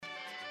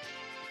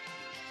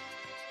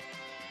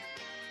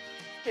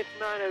It's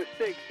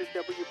 9:06 at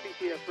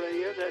WPTF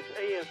Radio. That's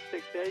AM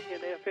 680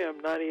 and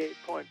FM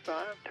 98.5.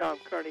 Tom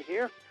Kearney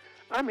here.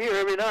 I'm here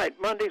every night,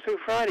 Monday through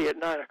Friday at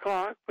 9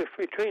 o'clock,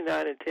 between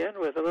 9 and 10,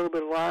 with a little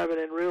bit of live and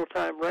in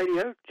real-time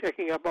radio,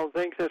 checking up on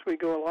things as we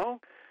go along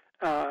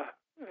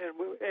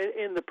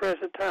in the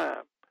present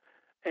time.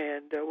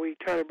 And we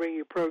try to bring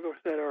you programs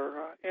that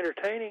are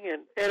entertaining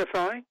and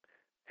edifying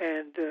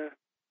and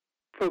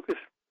focus,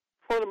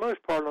 for the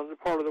most part, on the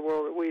part of the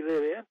world that we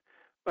live in.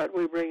 But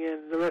we bring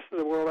in the rest of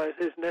the world as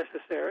is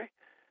necessary.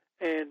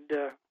 And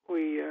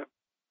we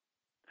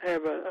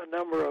have a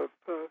number of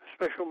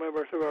special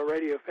members of our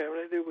radio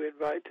family that we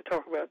invite to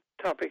talk about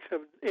topics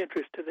of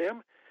interest to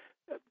them.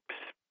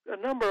 A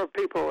number of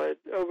people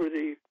over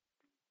the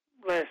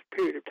last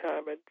period of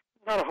time,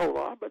 not a whole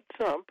lot, but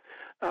some,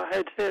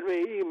 had sent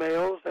me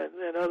emails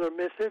and other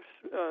missives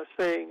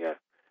saying,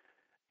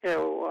 I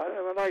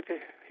would like to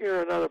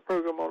hear another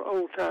program on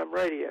old-time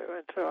radio.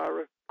 And so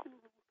I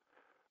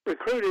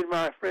recruited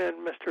my friend,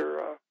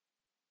 Mr.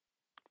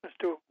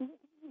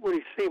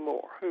 Woody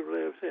Seymour, who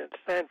lives in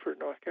Sanford,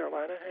 North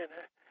Carolina, and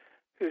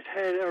who's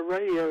had a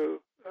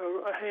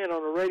hand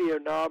on a radio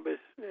knob is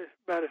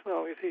about as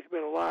long as he's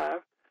been alive,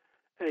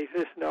 and he's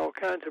listened to all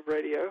kinds of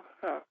radio.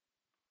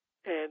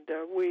 And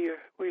we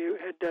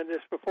had done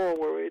this before,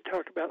 where we had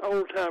talked about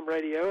old-time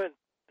radio and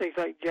things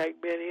like Jack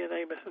Benny and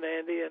Amos and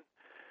Andy and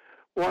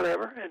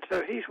whatever. And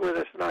so he's with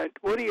us tonight.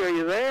 Woody, are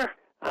you there?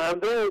 I'm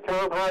there,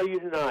 Tom. How are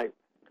you tonight?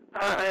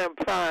 I am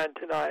fine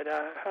tonight.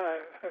 I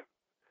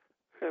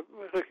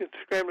was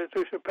scrambling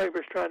through some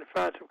papers trying to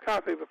find some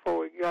copy before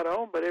we got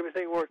on, but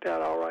everything worked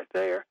out all right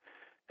there.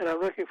 And I'm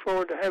looking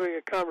forward to having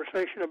a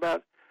conversation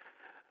about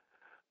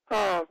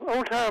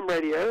old-time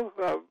radio.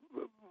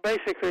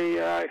 Basically,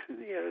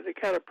 the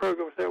kind of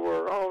programs that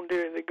were on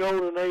during the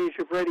golden age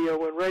of radio,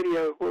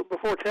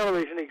 before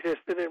television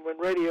existed, and when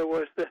radio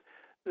was the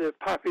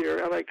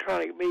popular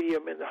electronic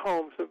medium in the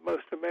homes of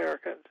most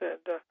Americans. And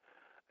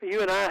you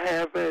and I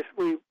have, as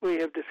we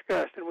have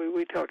discussed, and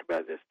we talked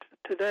about this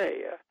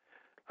today.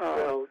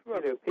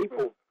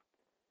 People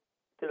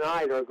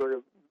tonight are going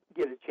to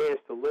get a chance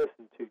to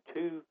listen to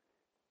two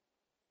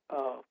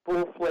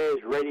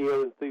full-fledged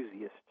radio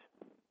enthusiasts.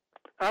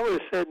 I would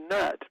have said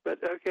nuts, but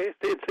okay,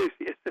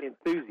 it's the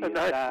enthusiast.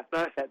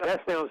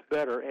 That sounds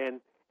better, and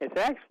it's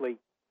actually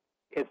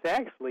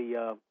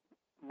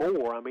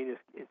more. I mean,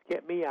 it's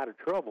kept me out of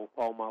trouble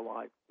all my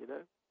life,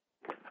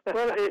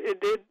 Well, it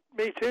did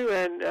me too,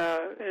 and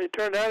it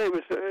turned out it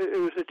was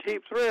a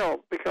cheap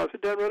thrill because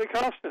it doesn't really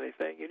cost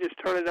anything. You just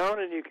turn it on,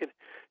 and you can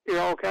hear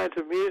all kinds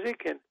of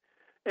music. And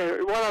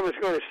what I was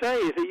going to say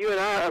is that you and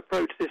I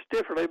approach this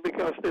differently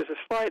because there's a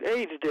slight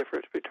age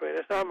difference between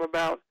us. I'm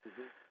about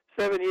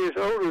 7 years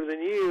older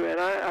than you, and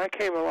I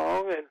came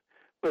along and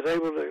was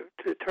able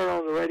to turn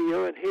on the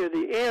radio and hear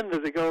the end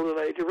of the golden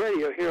age of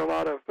radio. Hear a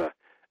lot of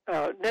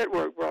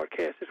network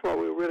broadcasts is what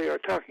we really are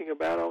talking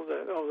about on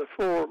the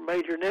four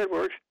major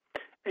networks.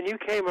 And you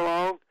came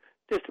along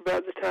just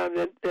about the time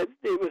that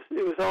it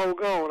was all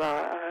gone.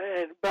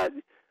 But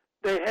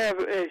they have,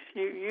 as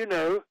you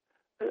know,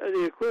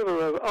 the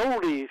equivalent of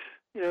oldies.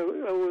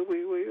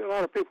 A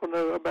lot of people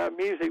know about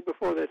music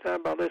before their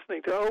time by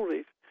listening to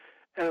oldies,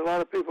 and a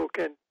lot of people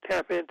can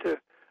tap into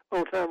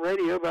old-time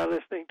radio by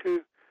listening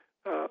to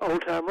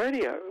old-time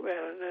radio,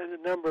 and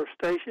a number of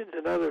stations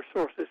and other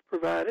sources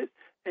provide it,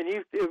 and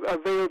you've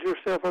availed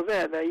yourself of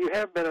that. Now, you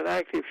have been an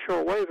active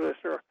shortwave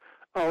listener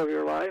all of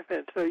your life,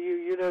 and so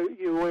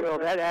Well,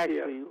 that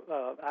actually,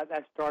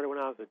 that started when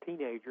I was a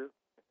teenager,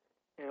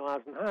 and when I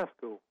was in high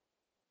school.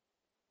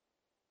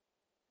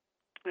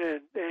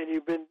 And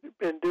you've been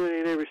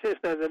doing it ever since.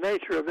 Now, the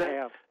nature of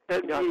that...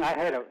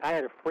 I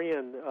had a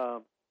friend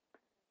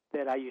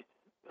that I used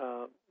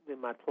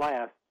in my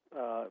class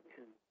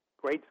in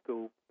grade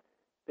school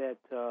that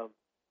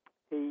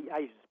I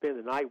used to spend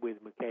the night with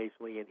him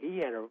occasionally, and he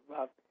had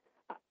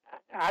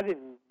I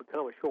didn't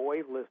become a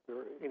shortwave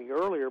listener any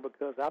earlier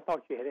because I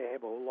thought you had to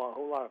have a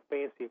whole lot of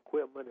fancy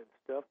equipment and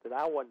stuff that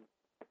I wasn't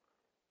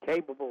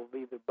capable of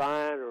either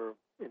buying or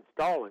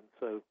installing.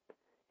 So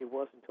it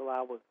wasn't until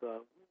I was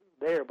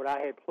there. But I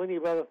had plenty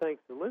of other things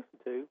to listen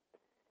to,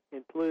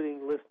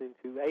 including listening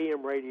to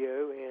AM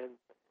radio and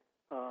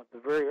the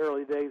very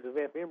early days of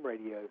FM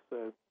radio.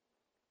 So,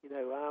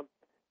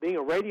 being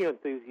a radio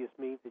enthusiast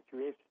means that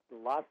you're interested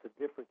in lots of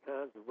different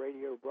kinds of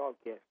radio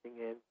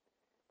broadcasting, and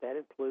that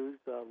includes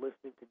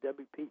listening to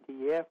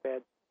WPTF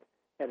at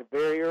a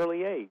very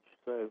early age.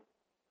 So,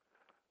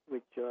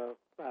 which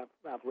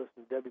I've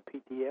listened to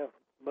WPTF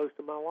most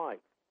of my life.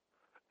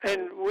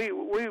 And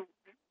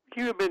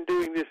you have been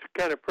doing this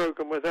kind of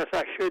program with us.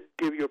 I should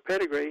give you a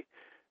pedigree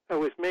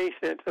with me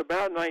since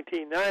about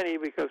 1990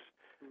 because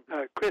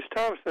Chris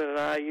Thompson and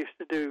I used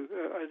to do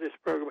this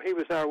program. He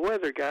was our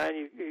weather guy,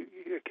 and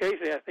you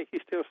occasionally, I think you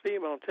still see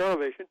him on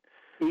television.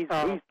 He's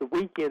the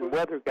weekend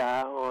weather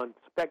guy on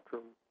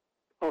Spectrum.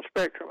 On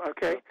Spectrum,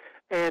 okay.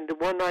 And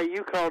one night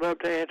you called up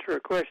to answer a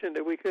question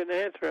that we couldn't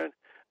answer, and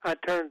I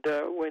turned,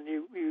 when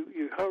you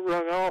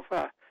rung off,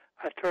 I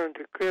turned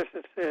to Chris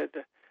and said,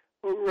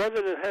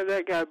 rather than have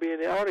that guy be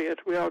in the audience,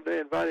 we ought to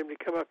invite him to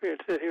come up here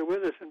and sit here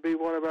with us and be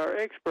one of our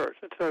experts.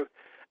 And so,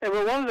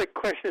 well, one of the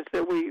questions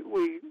that we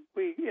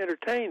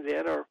entertained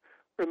then, or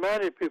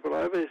reminded people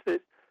of, is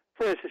that,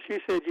 for instance, you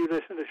said you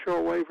listen to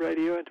shortwave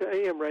radio and to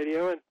AM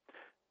radio, and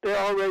there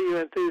are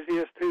radio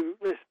enthusiasts who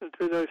listen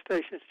to those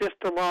stations just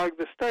to log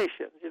the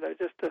stations,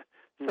 just to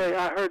say,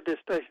 I heard this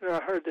station or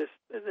I heard this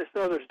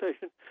other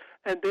station.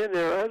 And then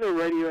there are other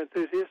radio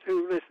enthusiasts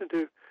who listen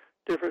to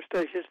different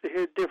stations to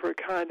hear different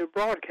kind of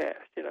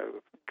broadcasts,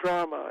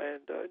 drama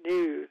and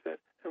news and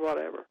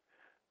whatever.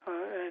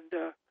 And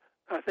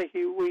I think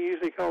we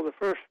usually call the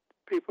first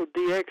people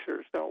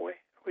DXers, don't we?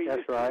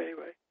 That's right.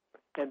 Anyway.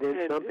 And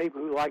then some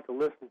people who like to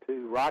listen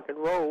to rock and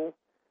roll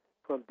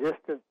from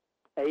distant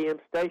AM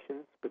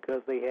stations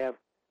because they have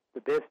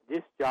the best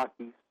disc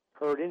jockeys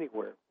heard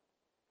anywhere.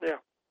 Yeah.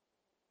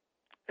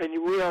 And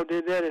we all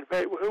did that. In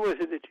fact, who was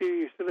it that you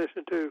used to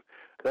listen to?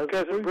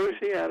 Cousin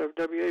Brucey out of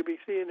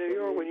WABC in New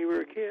York when you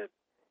were a kid.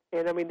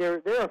 And I mean,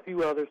 there are a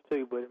few others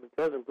too, but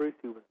Cousin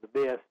Brucey was the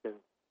best, and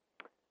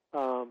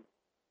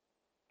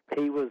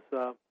he was.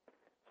 So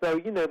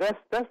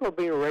that's what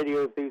being a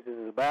radio enthusiast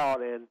is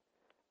about. And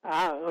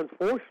I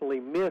unfortunately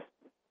missed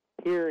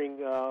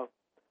hearing.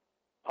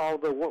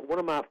 Although one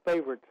of my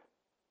favorite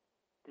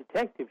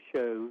detective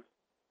shows,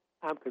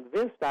 I'm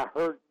convinced I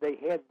heard they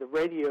had the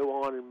radio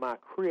on in my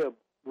crib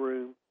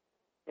room,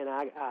 and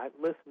I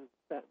listened.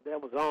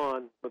 That was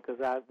on because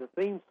the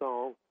theme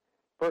song.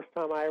 First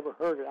time I ever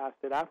heard it, I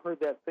said I've heard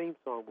that theme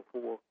song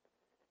before,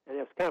 and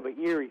it's kind of an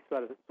eerie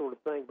sort of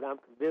thing. But I'm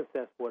convinced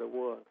that's what it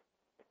was,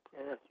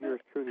 and that's yours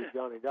truly,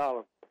 Johnny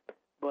Dollar.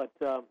 But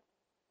I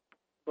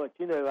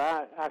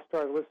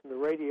started listening to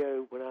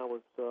radio when I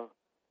was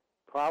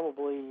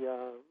probably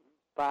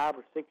 5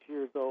 or 6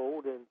 years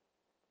old, and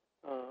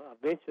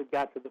eventually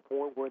got to the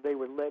point where they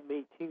would let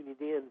me tune it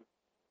in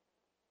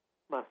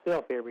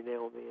myself every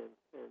now and then.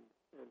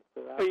 And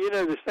so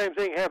well, the same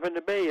thing happened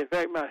to me. In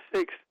fact, my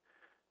 6th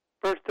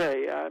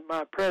birthday,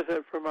 my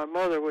present for my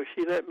mother was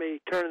she let me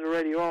turn the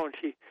radio on.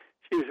 She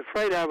was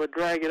afraid I would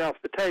drag it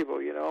off the table,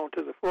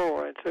 onto the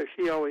floor, and so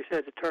she always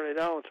had to turn it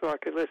on so I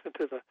could listen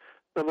to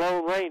the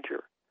Lone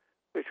Ranger,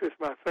 which was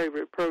my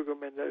favorite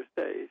program in those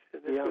days.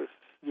 And this was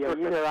I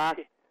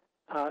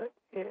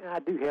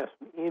do have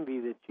some envy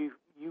that you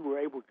were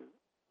able to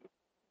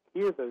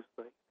hear those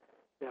things.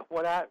 Now,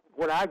 what I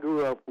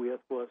grew up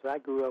with was I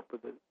grew up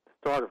with the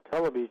start of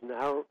television.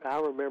 I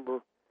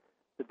remember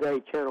the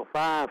day Channel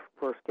 5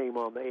 first came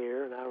on the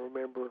air, and I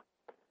remember,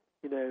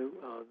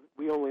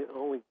 we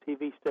only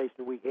TV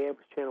station we had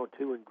was Channel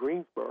 2 in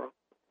Greensboro,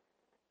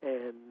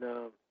 and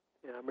I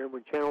remember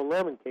when Channel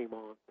 11 came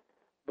on.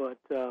 But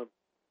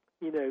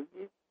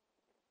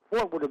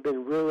what would have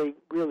been really,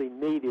 really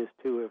neat is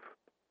to have,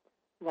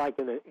 like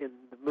in the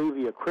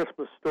movie A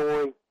Christmas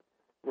Story,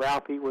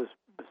 Ralphie was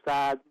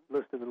beside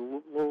listening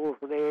to Little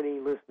Orphan Annie,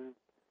 listening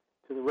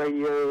to the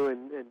radio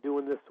and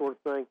doing this sort of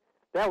thing.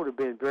 That would have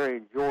been very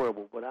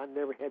enjoyable, but I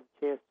never had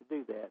the chance to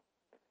do that.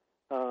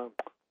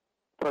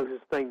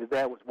 Closest thing to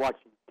that was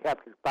watching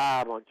Captain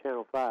 5 on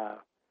Channel 5.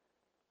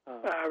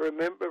 I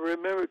remember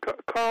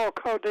Carl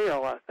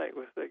Caudill, I think,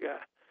 was the guy.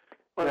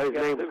 His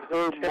name was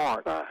Herb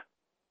Marks.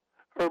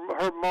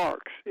 Herb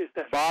Marks. Is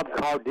that Bob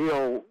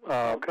Caudill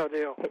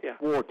Caudill, yeah.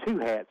 wore 2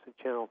 hats at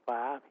Channel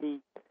 5.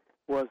 He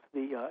was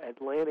the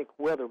Atlantic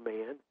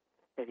weatherman,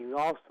 and he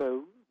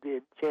also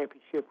did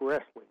championship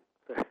wrestling.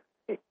 So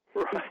he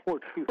wore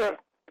 2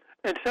 hats.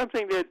 And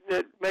something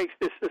that makes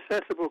this a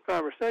sensible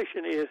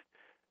conversation is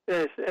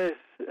as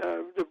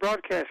the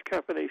broadcast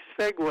company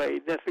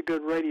segued, that's a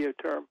good radio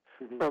term,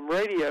 from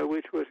radio,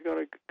 which was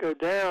going to go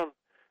down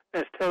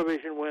as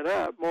television went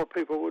up. More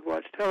people would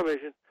watch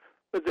television.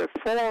 But the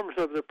forms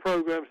of the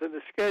programs and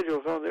the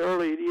schedules on the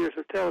early years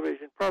of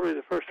television, probably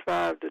the first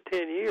 5 to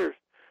 10 years,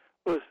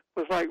 was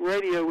like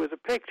radio with a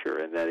picture.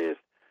 And that is,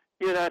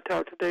 you and I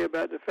talked today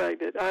about the fact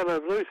that I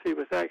Love Lucy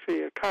was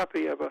actually a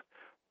copy of a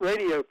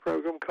radio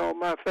program called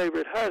My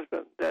Favorite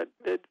Husband that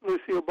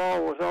Lucille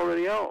Ball was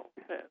already on.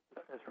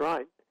 That's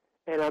right.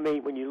 And I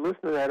mean, when you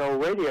listen to that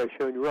old radio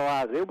show and you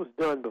realize it was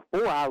done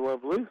before I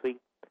Love Lucy,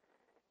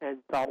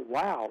 and thought,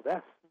 wow,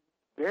 that's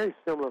very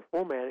similar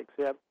format,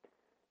 except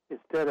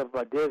instead of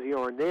Desi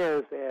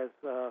Arnaz as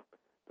the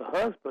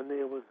husband,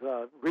 it was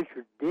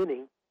Richard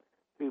Denning,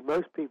 who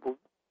most people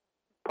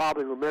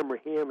probably remember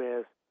him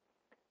as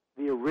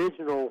the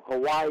original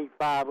Hawaii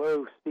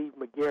Five-0, Steve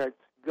McGarrett's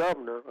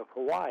governor of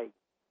Hawaii.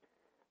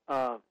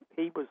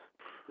 He was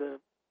the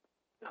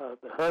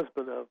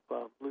husband of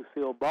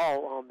Lucille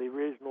Ball on the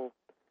original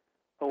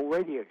old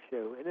radio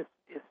show, and it's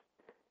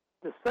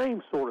the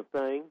same sort of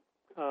thing.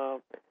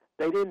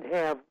 They didn't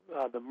have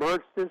the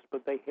Mertzes,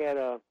 but they had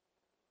a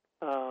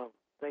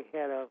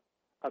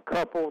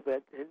couple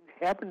that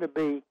happened to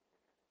be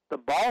the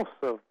boss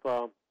of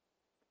her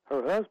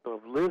husband,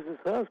 of Liz's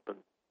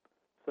husband.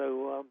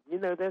 So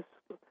that's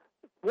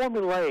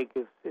formulaic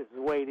is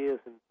the way it is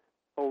in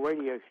old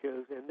radio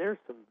shows, and there's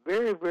some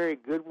very, very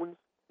good ones,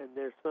 and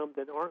there's some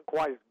that aren't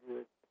quite as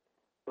good.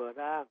 But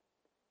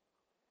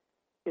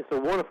it's a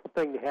wonderful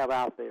thing to have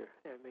out there.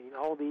 I mean,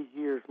 all these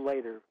years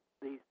later,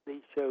 these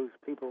shows,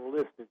 people are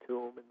listening to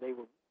them, and they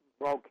were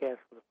broadcast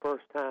for the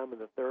first time in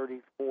the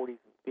 30s, 40s,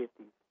 and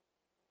 50s.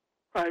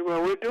 All right,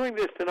 well, we're doing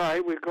this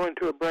tonight. We're going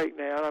to a break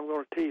now, and I'm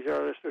going to tease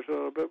our listeners a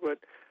little bit, but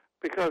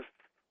because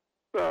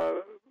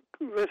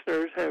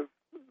listeners have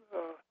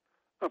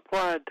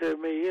applied to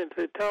me and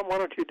said, Tom, why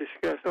don't you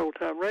discuss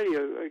old-time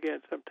radio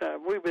again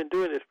sometime? We've been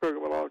doing this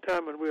program a long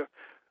time, and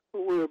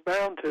we're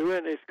bound to,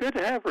 and it's good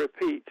to have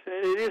repeats.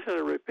 And it isn't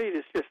a repeat,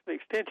 it's just an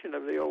extension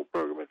of the old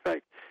program. In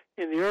fact,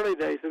 in the early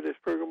days of this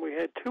program, we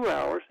had 2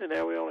 hours, and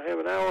now we only have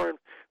an hour, and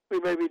we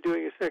may be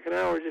doing a second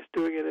hour, just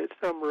doing it at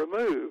some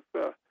remove.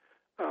 But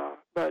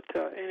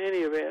in any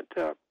event,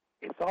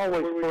 it's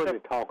always fun to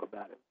talk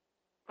about it.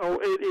 Oh,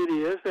 it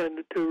is,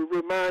 and to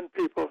remind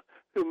people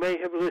who may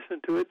have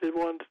listened to it, the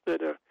ones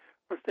that are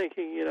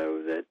thinking,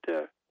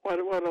 that why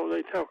don't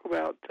they talk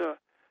about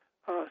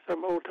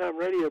some old-time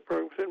radio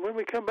programs. And when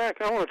we come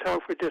back, I want to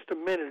talk for just a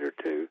minute or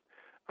two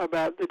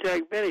about the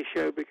Jack Benny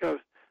Show, because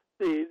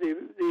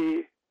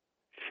the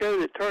show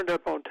that turned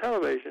up on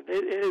television,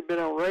 it had been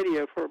on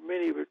radio for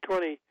many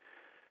 20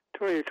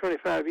 or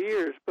 25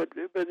 years, but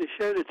the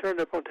show that turned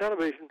up on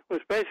television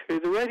was basically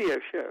the radio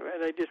show,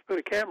 and they just put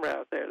a camera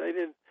out there. They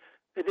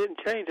didn't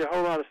change a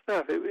whole lot of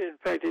stuff. In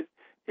fact, it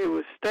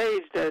was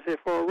staged as if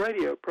for a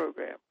radio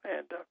program.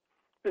 And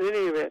in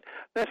any event,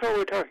 that's what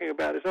we're talking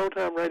about. Is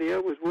old-time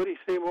radio with Woody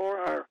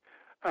Seymour,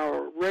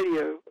 our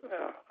radio.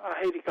 I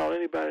hate to call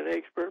anybody an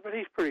expert, but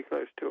he's pretty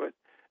close to it.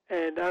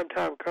 And I'm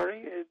Tom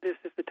Kearney. This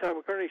is the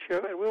Tom Kearney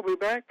Show, and we'll be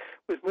back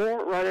with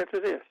more right after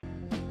this.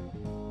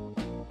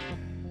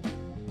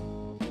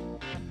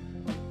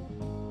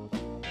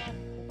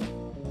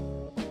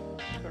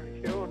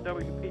 Kearney Show on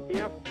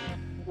WPTF.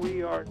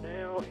 We are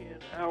now in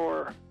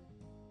our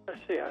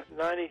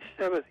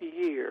 97th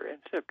year. In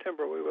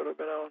September, we would have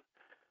been on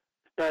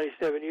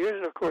 97 years,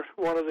 and of course,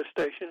 one of the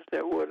stations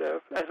that would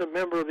have, as a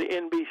member of the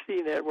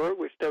NBC network,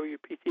 which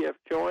WPTF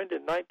joined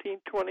in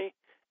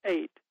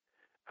 1928,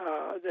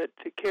 that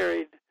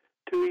carried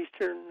to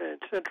eastern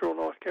and central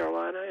North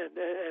Carolina,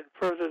 and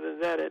further than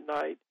that at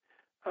night,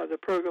 the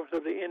programs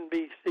of the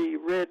NBC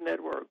Red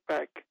Network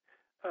back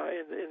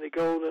in the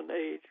golden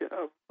age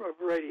of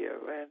radio,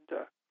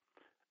 and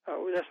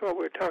that's what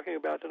we're talking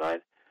about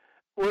tonight.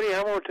 Woody,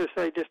 I want to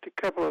say just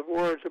a couple of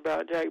words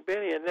about Jack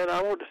Benny, and then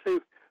I want to see,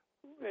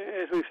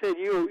 as we said,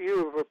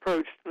 you have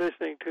approached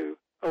listening to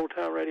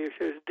old-time radio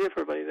shows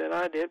differently than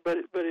I did, but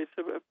it's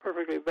a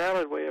perfectly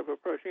valid way of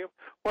approaching them.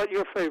 What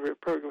your favorite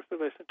programs to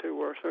listen to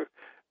were, so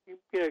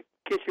get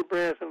your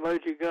breath and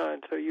load your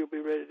gun, so you'll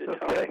be ready to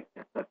talk. Okay.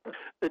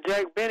 The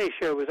Jack Benny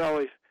Show was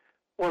always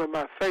one of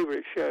my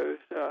favorite shows,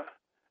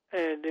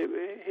 and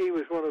he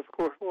was one of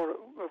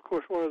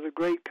the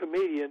great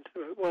comedians.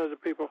 One of the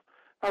people.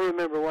 I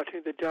remember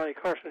watching the Johnny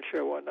Carson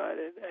show one night,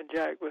 and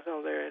Jack was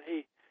on there,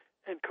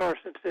 and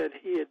Carson said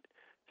he had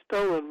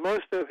stolen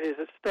most of his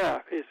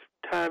stuff, his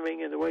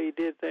timing and the way he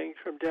did things,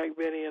 from Jack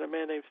Benny and a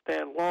man named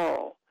Stan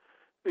Laurel,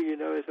 who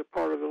is a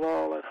part of the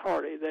Laurel and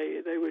Hardy.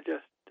 They were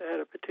just had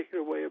a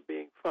particular way of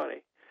being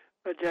funny.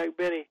 But Jack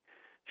Benny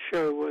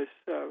show was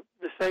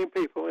the same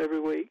people every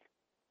week,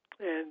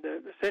 and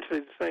essentially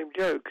the same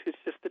jokes. It's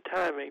just the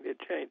timing that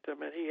changed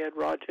them. And he had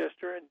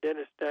Rochester and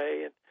Dennis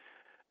Day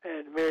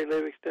and Mary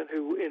Livingston,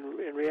 who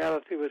in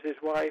reality was his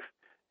wife.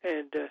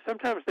 And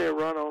sometimes they're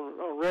run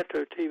on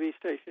retro TV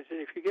stations.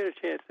 And if you get a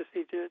chance to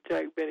see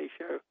Jack Benny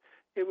show,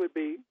 it would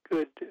be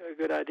a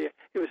good idea.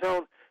 It was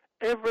on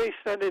every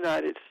Sunday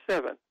night at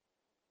 7.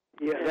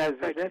 Yeah,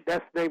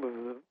 that's the name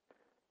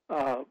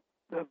of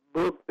the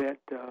book that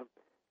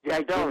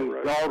Jack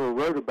Benny's daughter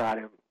wrote about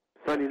him.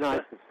 Sunday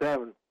nights at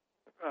 7.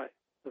 Right.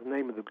 The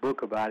name of the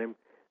book about him.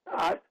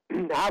 I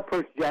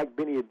approached Jack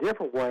Benny a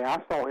different way.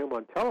 I saw him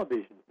on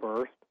television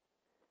first,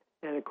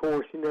 and of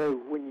course,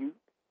 when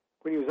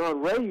he was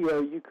on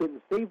radio, you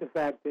couldn't see the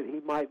fact that he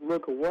might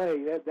look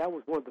away. That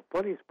was one of the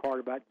funniest part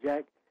about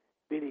Jack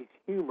Benny's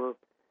humor,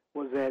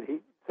 was that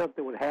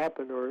something would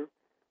happen or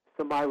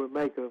somebody would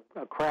make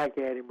a crack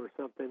at him or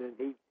something,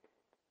 and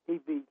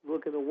he'd be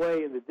looking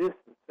away in the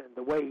distance. And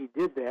the way he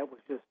did that was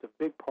just a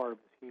big part of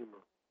his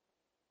humor.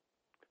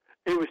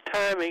 It was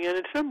timing,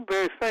 and some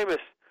very famous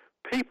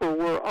people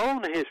were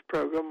on his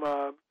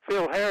program.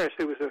 Phil Harris,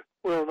 who was a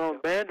well-known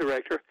band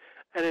director,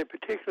 and in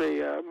particularly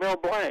Mel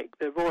Blanc,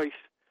 the voice,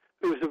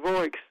 who was a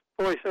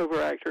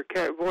voice-over actor.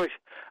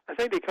 I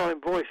think they call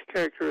him voice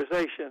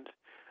characterizations.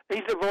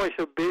 He's the voice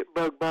of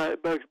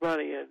Bugs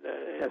Bunny and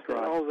That's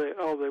right. all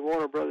the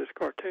Warner Brothers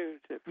cartoons,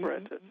 for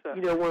instance.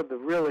 One of the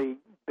really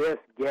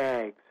best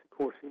gags, of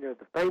course, the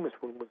famous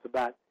one was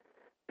about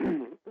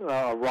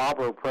a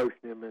robber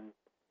approaching him and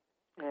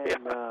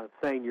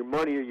saying, "Your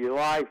money or your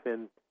life,"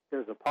 and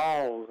there's a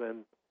pause,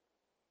 and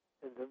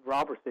the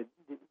robber said,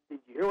 "Did you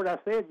hear what I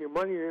said? Your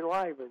money or your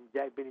life?" And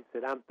Jack Benny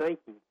said, "I'm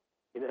thinking."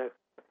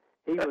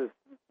 He was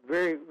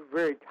very,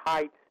 very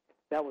tight.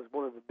 That was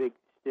one of the big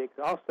sticks.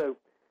 Also,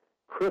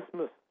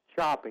 Christmas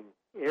shopping.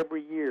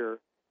 Every year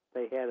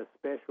they had a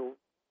special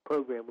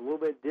program, a little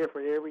bit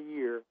different every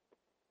year,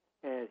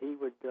 and he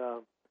would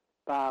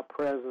by a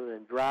president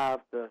and drive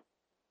the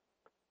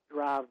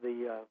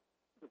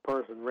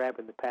person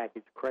wrapping the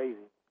package crazy.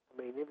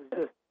 I mean, it was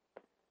just.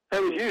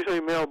 That was usually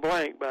Mel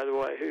Blanc, by the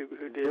way,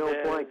 who did Mel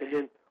that. Blanc, and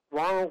then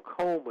Ronald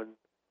Coleman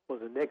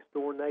was a next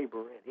door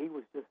neighbor, and he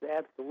was just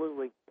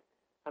absolutely.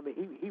 I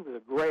mean, he was a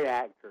great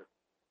actor,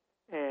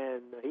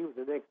 and he was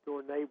a next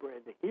door neighbor,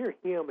 and to hear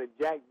him and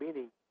Jack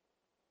Benny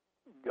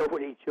go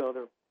at each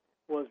other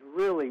was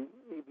really.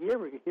 If you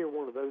ever hear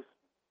one of those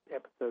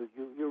episodes,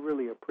 you'll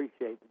really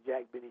appreciate the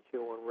Jack Benny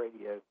show on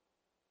radio.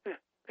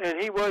 And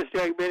he was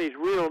Jack Benny's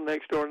real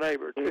next door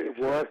neighbor too.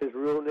 He was his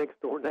real next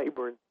door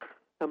neighbor. And,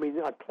 I mean,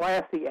 a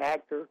classy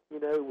actor,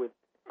 with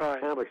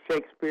kind of a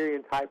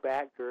Shakespearean type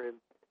actor, and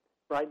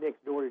right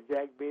next door to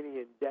Jack Benny,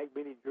 and Jack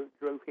Benny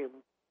drove him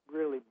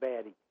really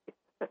batty.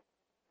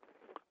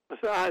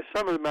 So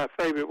some of my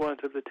favorite ones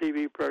of the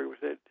TV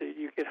programs that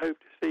you can hope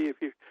to see if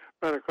you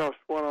run across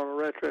one on a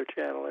retro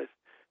channel is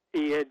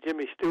he had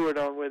Jimmy Stewart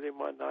on with him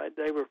one night.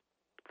 They were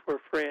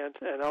friends,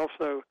 and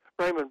also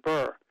Raymond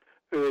Burr,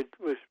 who had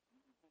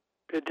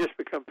just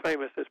become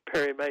famous as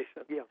Perry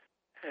Mason. Yeah.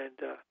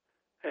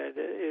 And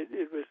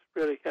it was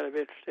really kind of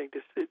interesting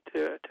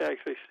to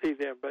actually see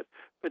them. But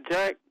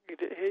Jack,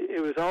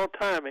 it was all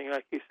timing,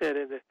 like you said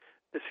in the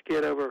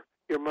skit over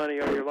Your Money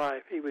or Your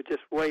Life. He would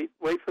just wait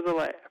for the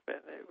laugh, and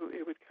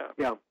it would come.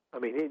 Yeah, I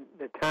mean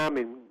the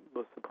timing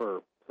was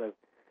superb. So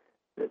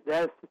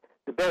that's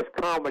the best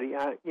comedy.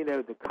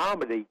 The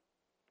comedy.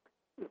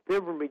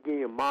 Fibber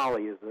McGee and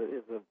Molly is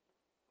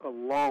a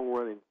long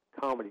running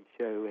comedy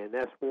show, and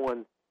that's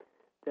one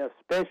that's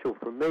special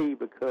for me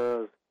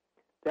because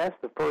that's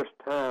the first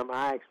time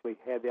I actually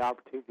had the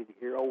opportunity to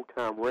hear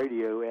old-time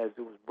radio as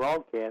it was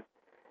broadcast,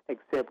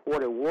 except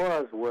what it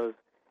was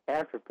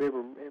after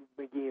Fibber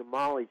McGee and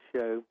Molly's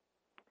show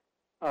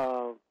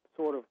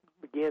sort of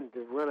began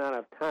to run out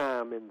of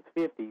time in the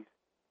 50s,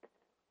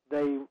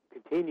 they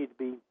continued to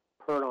be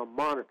heard on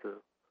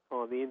Monitor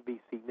on the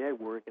NBC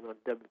network and on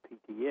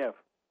WPTF.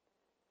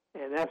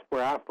 And that's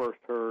where I first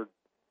heard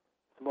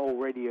some old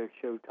radio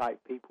show type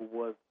people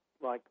was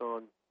like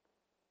on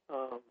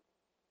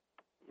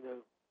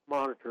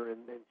Monitor and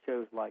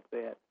shows like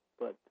that.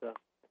 But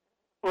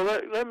well,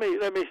 let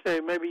me say,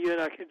 maybe you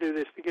and I can do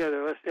this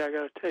together. Let's see, I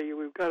got to tell you,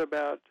 we've got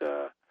about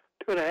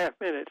 2.5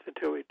 minutes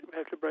until we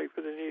have to break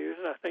for the news,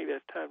 and I think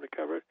that's time to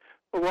cover it.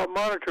 But what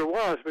Monitor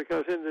was,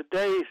 because in the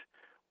days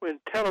when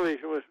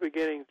television was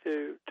beginning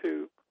to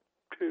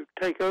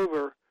take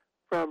over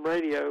from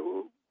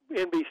radio,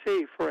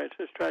 NBC, for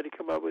instance, tried to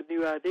come up with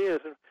new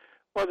ideas, and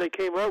what they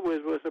came up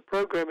with was a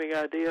programming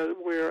idea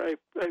where a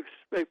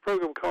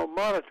program called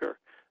Monitor.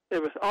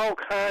 There was all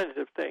kinds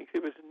of things.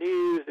 It was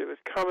news, it was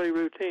comedy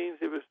routines,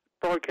 it was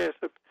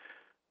broadcasts of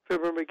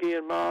Fibber McGee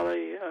and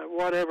Molly,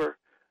 whatever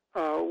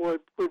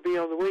would be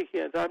on the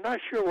weekends. I'm not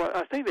sure what.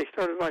 I think they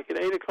started like at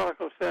 8 o'clock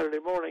on Saturday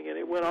morning, and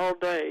it went all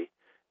day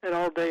and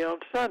all day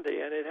on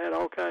Sunday, and it had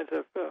all kinds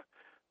of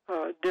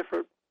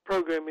different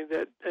programming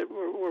that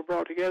were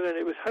brought together, and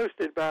it was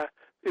hosted by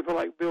people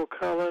like Bill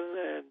Cullen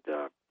and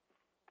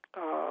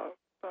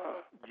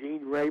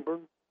Gene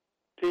Rayburn.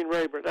 Gene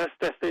Rayburn. That's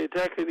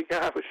exactly the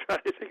guy I was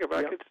trying to think of.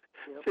 I could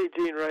see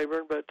Gene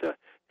Rayburn, but it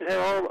had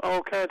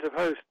all kinds of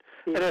hosts.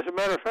 And as a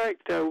matter of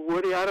fact,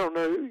 Woody, I don't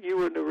know, you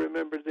wouldn't have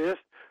remembered this,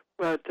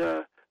 but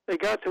they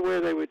got to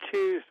where they would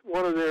choose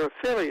one of their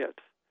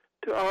affiliates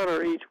to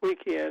honor each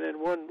weekend,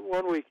 and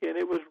one weekend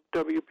it was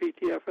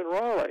WPTF in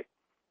Raleigh.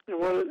 And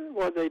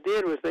what they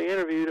did was they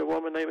interviewed a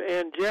woman named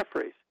Ann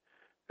Jeffries,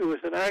 who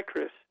was an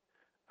actress,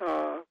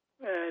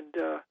 and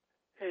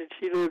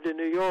she lived in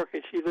New York,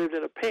 and she lived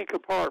in a pink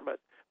apartment.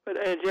 But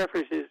Ann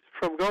Jeffries is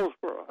from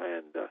Goldsboro,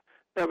 and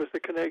that was the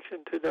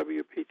connection to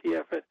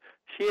WPTF. And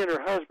she and her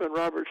husband,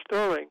 Robert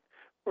Sterling,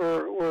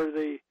 were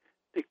the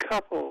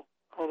couple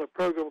on a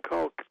program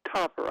called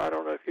Topper. I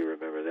don't know if you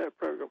remember that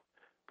program.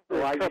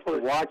 Well, I used to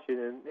watch it,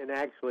 and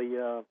actually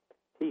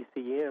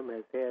TCM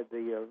has had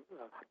the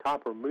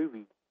Topper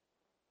movie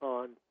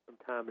on from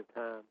time to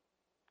time.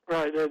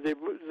 Right.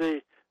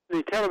 The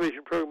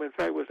television program, in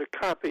fact, was a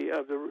copy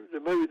of the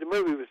movie. The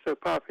movie was so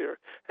popular,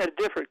 had a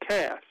different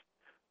cast,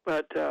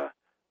 but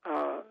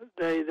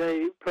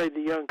they played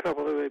the young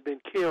couple who had been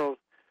killed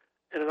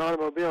in an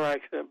automobile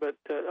accident. But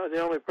the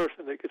only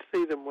person that could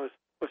see them was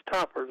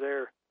Topper.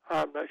 There,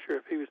 I'm not sure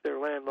if he was their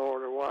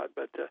landlord or what,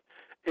 but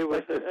it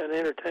was an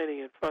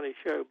entertaining and funny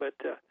show. But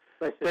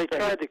they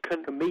tried to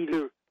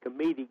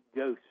comedic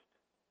ghost.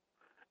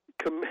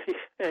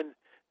 And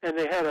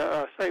they had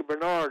a St.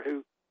 Bernard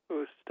who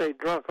stayed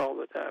drunk all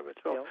the time, and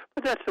so.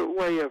 But that's a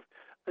way of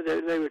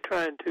they were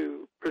trying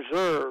to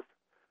preserve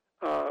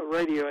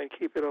radio and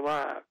keep it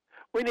alive.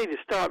 We need to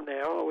stop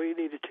now. We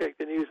need to check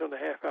the news on the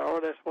half hour.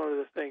 That's one of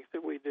the things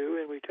that we do,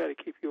 and we try to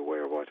keep you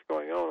aware of what's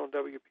going on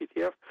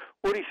WPTF.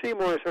 Woody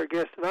Seymour is our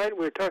guest tonight.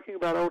 We're talking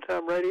about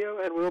old-time radio,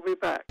 and we'll be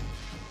back.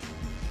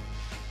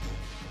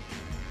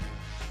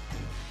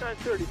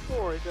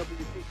 934 at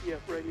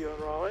WPTF Radio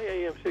in Raleigh,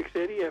 AM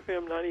 680,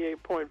 FM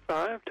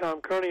 98.5.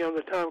 Tom Kearney on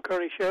the Tom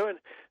Kearney Show, and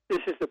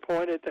this is the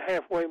point at the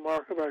halfway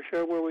mark of our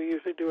show where we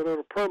usually do a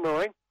little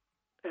promoing.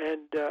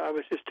 And I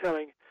was just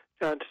telling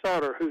John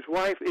Sauter, whose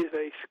wife is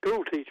a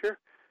school teacher.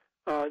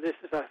 This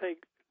is, I think,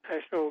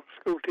 National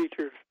School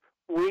Teachers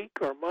Week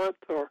or month,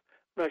 or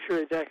I'm not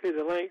sure exactly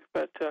the length,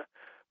 but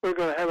we're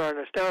going to have our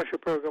nostalgia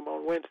program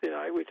on Wednesday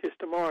night, which is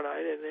tomorrow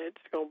night, and it's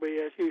going to be,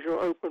 as usual,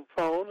 open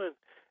phone.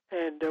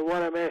 And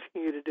what I'm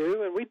asking you to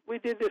do, and we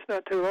did this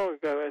not too long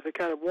ago as a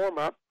kind of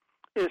warm-up,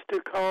 is to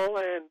call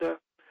and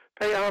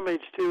pay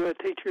homage to a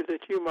teacher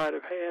that you might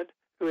have had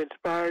who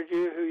inspired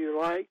you, who you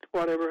liked,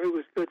 whatever, who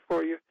was good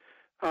for you,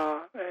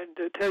 and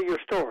tell your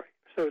story.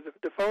 So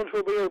the phones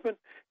will be open,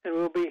 and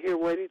we'll be here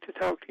waiting to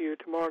talk to you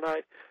tomorrow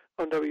night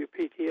on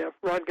WPTF.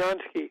 Rod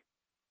Gonski,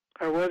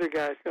 our weather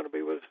guy, is going to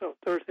be with us on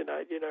Thursday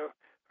night. You know,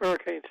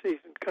 hurricane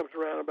season comes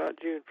around about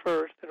June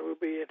 1st, and we'll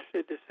be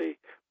interested to see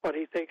what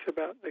he thinks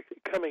about the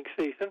coming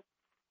season.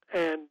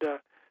 And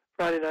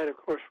Friday night, of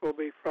course, will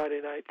be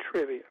Friday night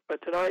trivia.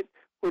 But tonight,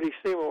 Woody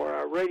Seymour,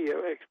 our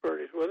radio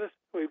expert, is with us.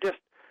 We've just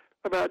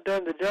about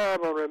done the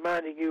job on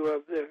reminding you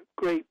of the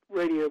great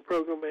radio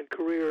program and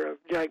career of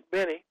Jack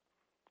Benny.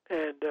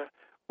 And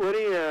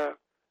Woody,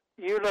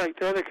 you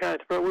liked other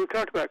kinds of programs. We've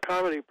talked about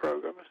comedy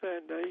programs,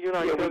 and you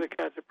liked other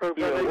kinds of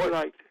programs. You know, you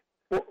liked.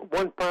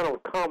 One final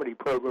comedy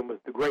program was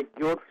The Great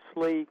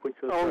Gildersleeve, which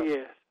was... Oh,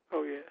 yes.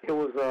 It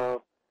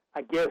was,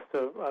 I guess,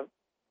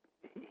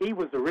 he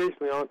was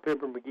originally on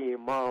Fibber McGee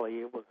and Molly.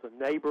 It was a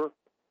neighbor,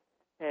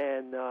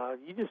 and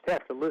you just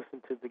have to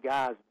listen to the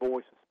guy's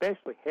voice,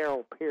 especially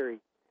Harold Perry.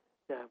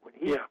 Now,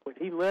 when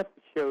he left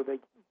the show, they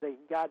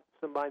got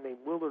somebody named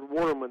Willard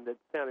Waterman that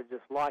sounded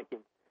just like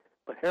him.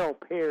 But Harold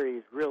Perry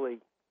is really,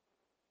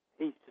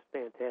 he's just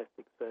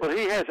fantastic. So. Well,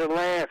 he has a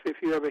laugh. If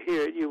you ever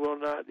hear it, you will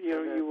not,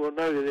 you will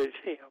know that it's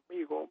him.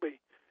 You won't be.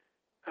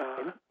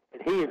 And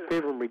he and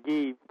Fibber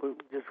McGee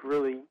would just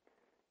really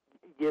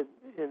get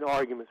in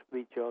arguments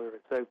with each other.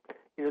 So,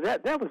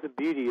 that was the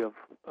beauty of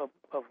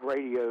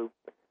radio,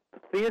 the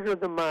theater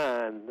of the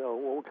mind,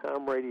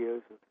 old-time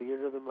radios, the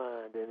theater of the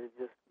mind, and it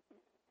just,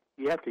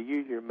 you have to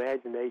use your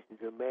imagination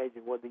to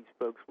imagine what these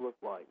folks look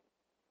like.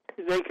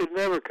 They could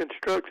never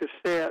construct a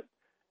set.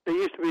 There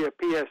used to be a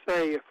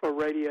PSA for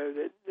radio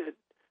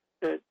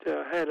that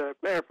had an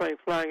airplane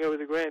flying over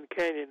the Grand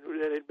Canyon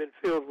that had been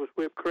filled with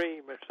whipped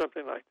cream or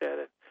something like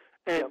that.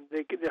 And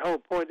the whole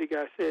point the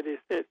guy said is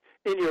that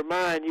in your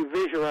mind you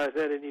visualize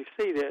that and you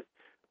see that,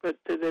 but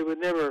they would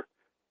never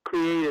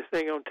create a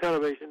thing on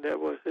television that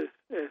was as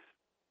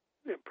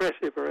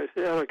impressive or as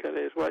elegant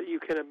as what you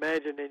can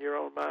imagine in your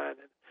own mind.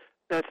 And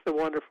that's the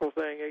wonderful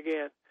thing,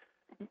 again.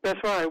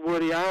 That's why,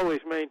 Woody, I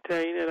always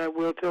maintain, and I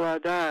will till I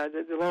die,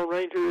 that The Lone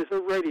Ranger is a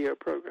radio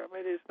program.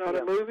 It is not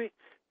a movie.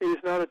 It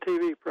is not a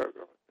TV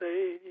program.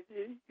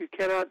 You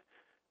cannot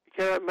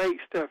make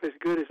stuff as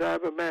good as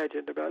I've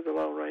imagined about The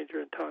Lone Ranger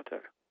and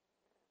Tonto.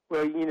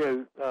 Well,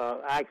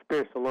 I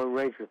experienced The Lone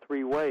Ranger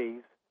three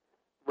ways: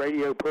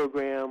 radio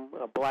program,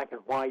 a black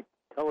and white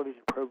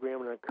television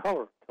program, and a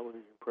color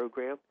television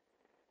program.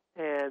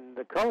 And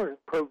the color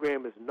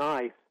program is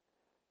nice,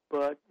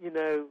 but,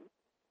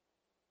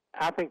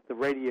 I think the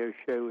radio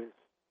show is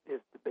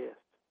the best.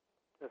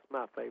 That's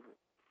my favorite.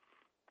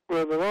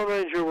 Well, The Lone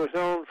Ranger was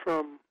on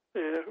from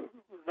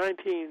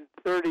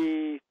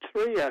 1933,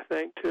 I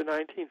think, to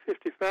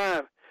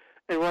 1955.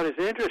 And what is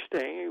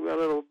interesting, a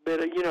little bit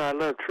of, I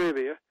love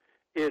trivia,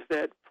 is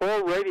that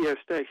 4 radio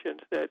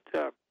stations that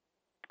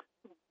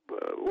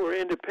were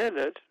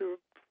independent,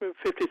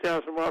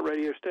 50,000-watt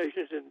radio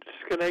stations in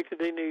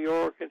Schenectady, New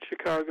York, and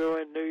Chicago,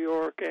 and New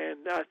York,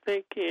 and I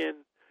think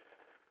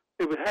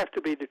it would have to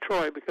be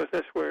Detroit because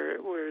that's where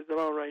the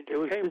Lone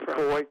Ranger came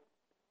Detroit.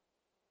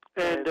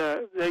 From. And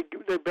they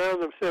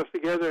bound themselves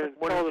together and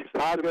called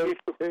themselves the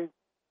Mutual.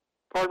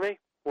 Pardon me?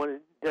 One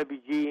in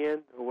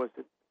WGN, or was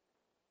it?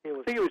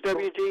 I think it was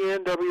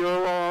WGN,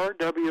 WOR,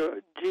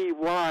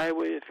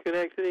 WGY in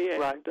Schenectady,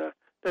 and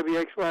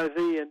WXYZ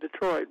in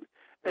Detroit.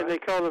 And they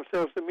called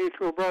themselves the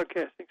Mutual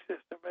Broadcasting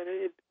System. And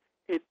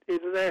it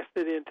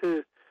lasted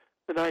into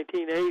the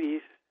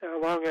 1980s,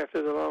 long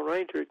after the Lone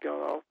Ranger had gone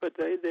off. But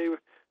the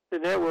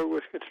network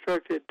was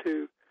constructed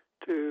to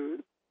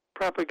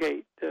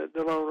propagate the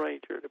Lone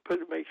Ranger, to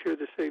make sure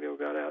the signal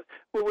got out.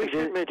 Well, we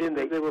should mention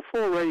that there were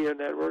 4 radio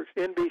networks: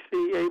 NBC,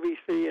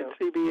 ABC, and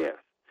CBS.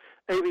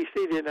 ABC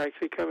didn't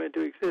actually come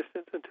into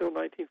existence until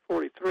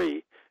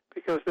 1943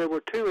 because there were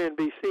 2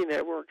 NBC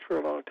networks for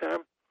a long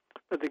time,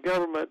 but the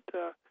government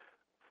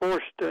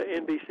forced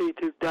NBC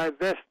to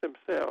divest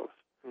themselves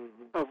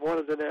of one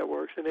of the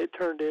networks, and it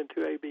turned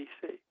into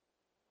ABC.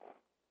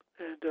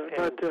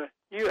 But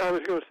I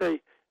was going to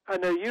say, I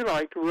know you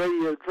liked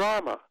radio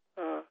drama,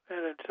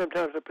 and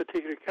sometimes a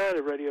particular kind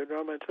of radio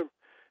drama,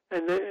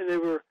 and there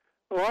were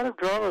a lot of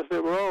dramas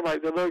that were on,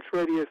 like the Lux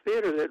Radio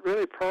Theater, that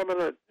really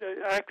prominent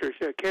actors,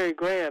 Cary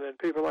Grant and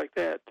people like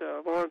that,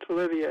 Laurence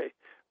Olivier,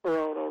 were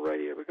on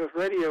radio, because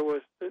radio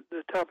was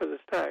the top of the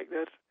stack.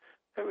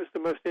 That was the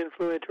most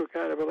influential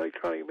kind of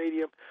electronic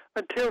medium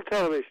until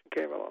television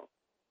came along.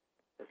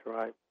 That's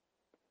right.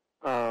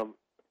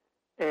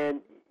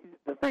 And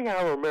the thing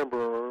I remember,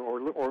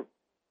 or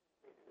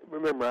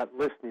remember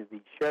listening to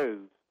these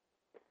shows,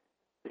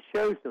 the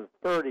shows in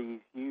the 30s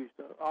used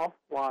an awful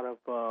lot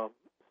of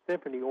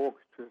symphony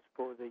orchestras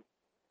for the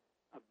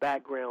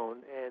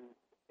background,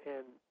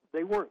 and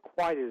they weren't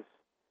quite as,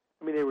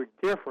 I mean, they were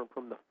different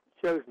from the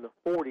shows in the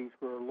 40s,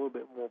 were a little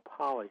bit more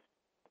polished.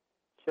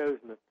 Shows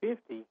in the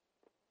 50s,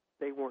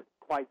 they weren't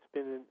quite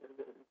spending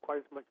quite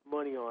as much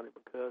money on it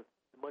because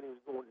the money was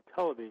going to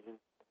television.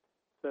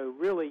 So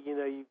really,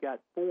 you've got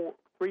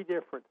three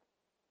different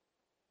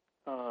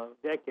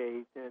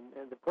decades,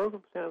 and the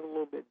program sounds a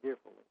little bit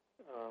differently.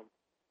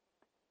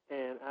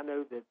 And I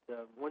know that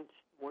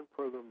one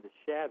program, The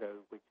Shadow,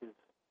 which is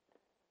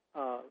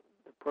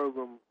the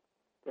program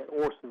that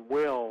Orson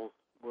Welles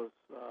was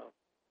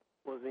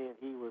in.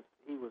 He was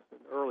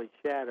an early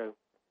Shadow,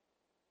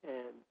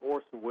 and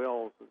Orson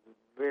Welles is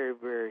a very,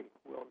 very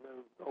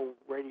well-known old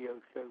radio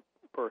show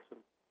person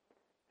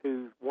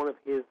who one of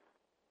his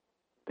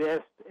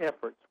best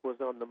efforts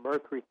was on the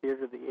Mercury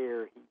Theater of the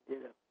Air. He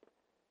did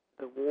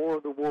The War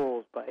of the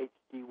Worlds by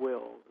H.G.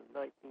 Wells in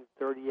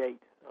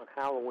 1938 on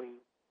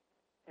Halloween,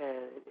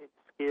 and it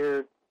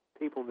scared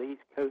people on the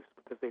East Coast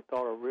because they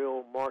thought a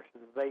real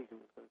Martian invasion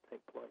was going to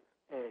take place.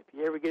 And if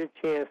you ever get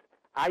a chance,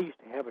 I used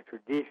to have a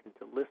tradition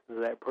to listen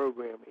to that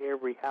program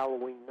every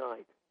Halloween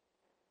night,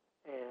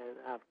 and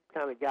I've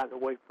kind of gotten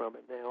away from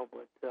it now,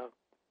 but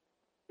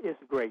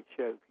it's a great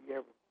show if you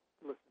ever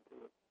listen to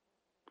it.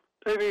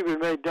 They've even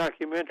made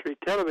documentary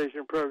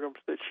television programs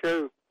that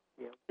show,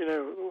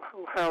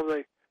 how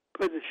they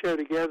put the show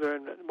together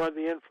and what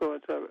the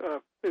influence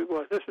of it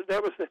was.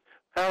 That was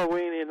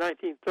Halloween in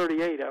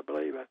 1938, I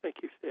believe. I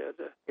think you said.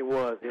 It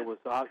was. It was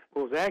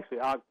actually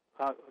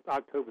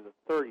October the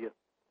 30th,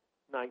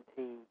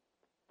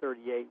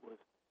 1938 was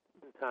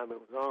the time it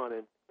was on,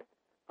 and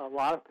a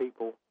lot of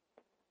people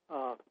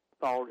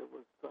thought it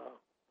was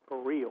for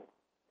real,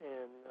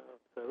 and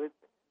so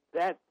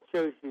that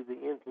shows you the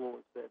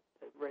influence that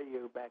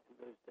radio back in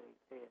those days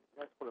had.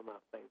 That's one of my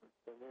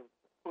favorites. And then,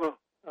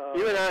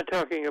 you and I are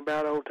talking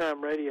about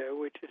old-time radio,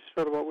 which is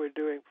sort of what we're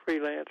doing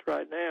freelance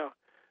right now.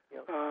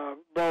 Yep.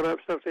 Brought up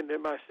something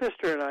that my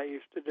sister and I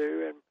used to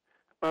do, and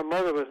my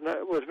mother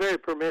was very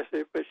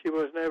permissive, but she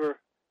was never,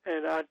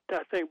 and I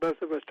think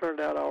both of us turned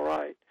out all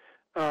right.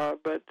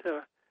 But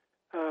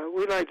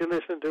we like to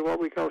listen to what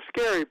we call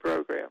scary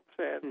programs,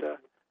 and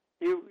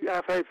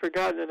I've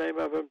forgotten the name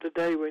of them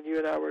today when you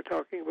and I were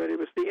talking, but it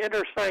was the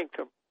Inner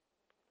Sanctum,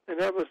 and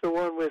that was the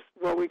one with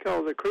what we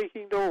call the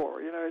creaking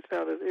door. It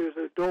was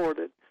a door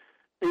that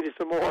needed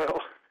some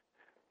oil.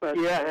 But,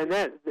 yeah, and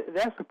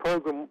that's a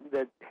program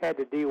that had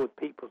to deal with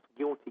people's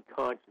guilty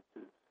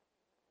consciences,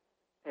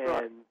 and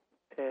right.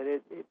 And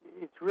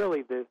it's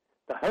really the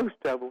host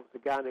of it was a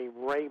guy named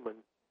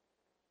Raymond,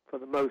 for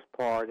the most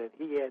part, and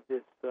he had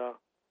this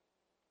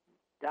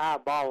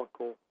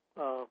diabolical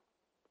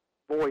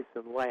voice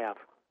and laugh,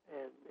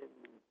 and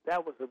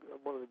that was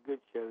one of the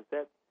good shows.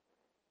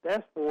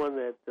 That's one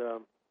that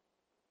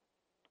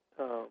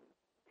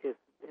is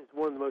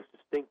one of the most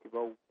distinctive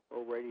old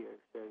radio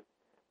shows.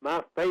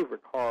 My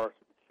favorite horror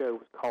show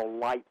was called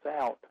Lights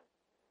Out,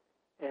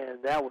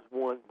 and that was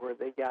one where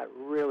they got it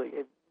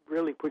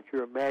really put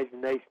your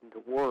imagination to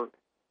work,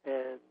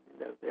 and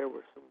there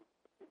were some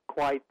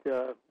quite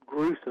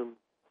gruesome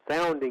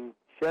sounding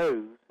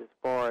shows as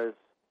far as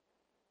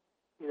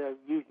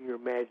using your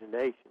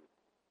imagination,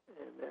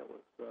 and that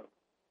was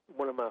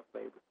one of my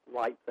favorites,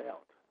 Lights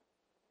Out.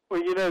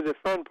 Well, the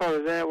fun part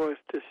of that was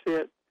to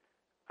sit.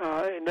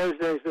 In those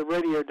days, the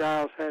radio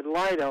dials had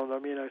light on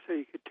them, so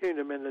you could tune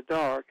them in the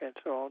dark and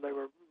so on. They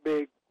were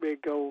big,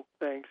 big gold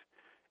things.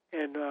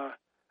 And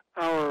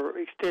our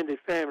extended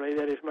family,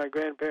 that is my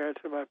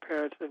grandparents and my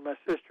parents and my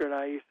sister and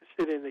I, used to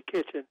sit in the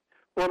kitchen,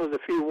 one of the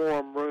few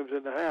warm rooms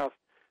in the house,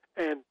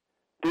 and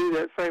do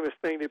that famous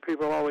thing that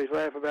people always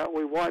laugh about.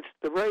 We watched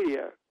the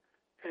radio.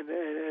 And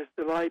as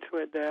the lights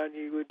went down,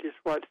 you would just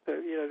watch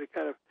the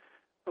kind of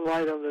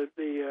light on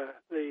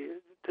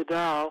the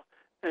dial.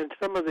 And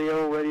some of the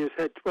old radios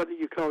had what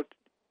you call.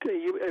 Have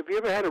you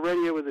ever had a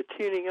radio with a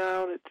tuning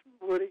aisle,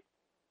 Woody?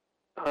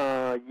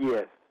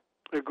 Yes.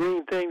 The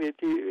green thing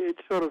that it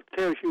sort of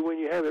tells you when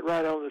you have it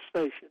right on the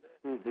station,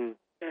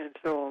 and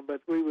so on.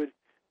 But we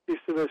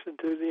used to listen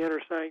to the Inner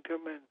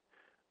Sanctum and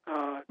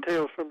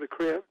Tales from the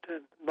Crypt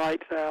and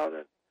Lights Out.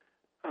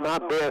 And my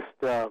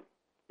best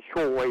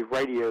shortwave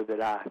radio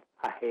that I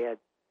had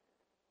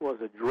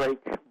was a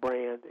Drake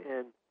brand,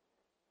 and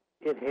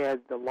it had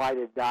the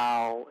lighted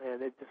dial,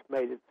 and it just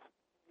made it,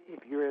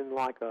 if you're in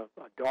like a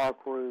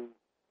dark room,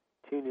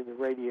 tuning the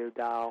radio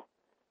dial,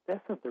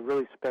 that's something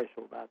really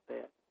special about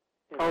that.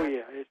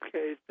 And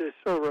it's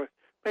sort of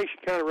makes you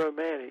kind of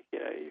romantic,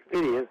 It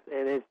is,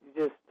 and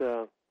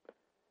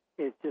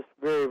it's just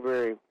very,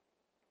 very,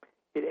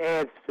 it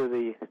adds to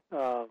the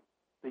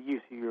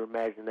use of your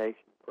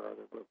imagination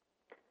further. But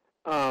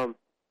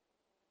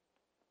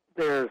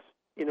there's,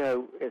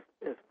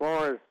 as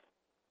far as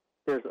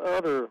there's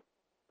other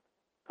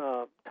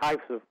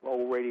types of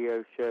old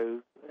radio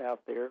shows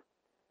out there.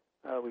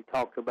 We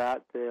talked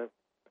about the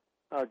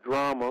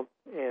drama,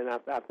 and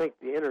I think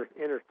the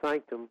Inner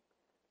Sanctum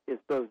is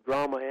both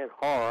drama and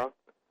horror,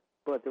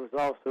 but there was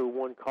also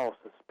one called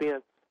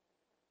Suspense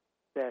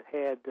that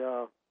had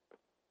a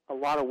a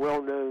lot of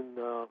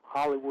well-known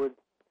Hollywood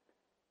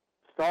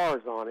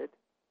stars on it,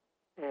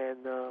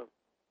 and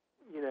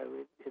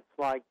it's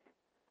like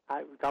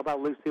we talk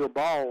about Lucille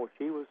Ball.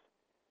 She was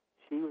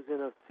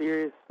in a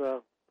serious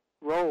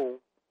role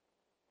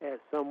as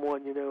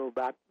someone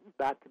about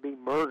to be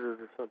murdered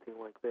or something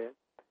like that.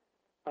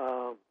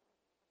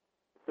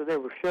 So there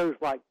were shows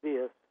like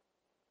this,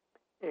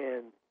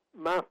 and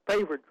my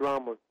favorite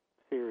drama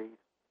series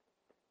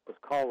was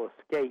called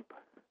Escape.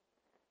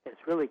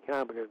 It's really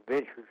kind of an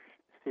adventure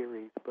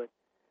series, but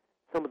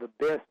some of the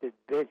best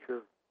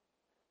adventure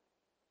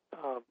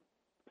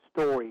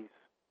stories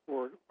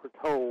were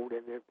told.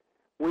 And then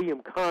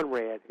William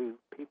Conrad, who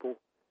people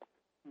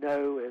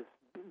know as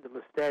the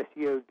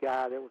mustachioed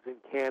guy that was in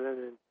Cannon,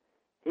 and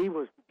he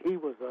was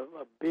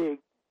a big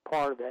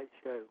part of that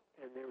show.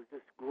 And there were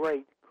just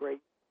great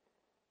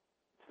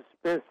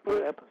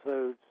suspenseful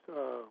episodes.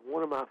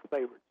 One of my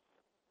favorites.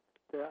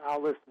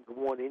 I'll listen to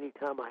one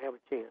anytime I have a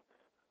chance.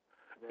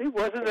 It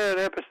wasn't there an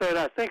episode,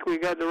 I think we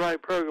got the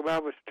right program. I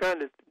was trying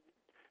to,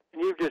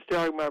 and you've just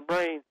jogged my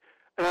brain.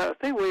 And I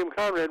think William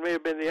Conrad may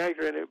have been the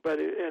actor in it,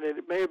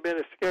 it may have been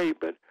Escape,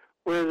 but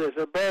where there's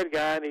a bad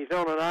guy and he's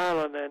on an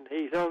island and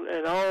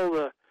all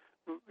the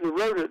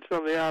rodents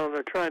on the island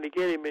are trying to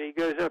get him, and he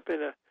goes up in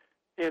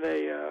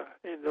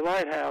the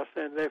lighthouse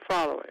and they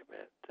follow him.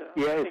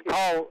 And,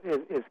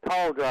 it's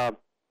called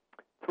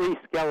Three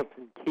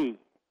Skeleton Key.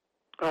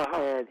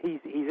 And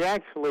he's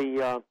actually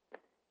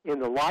in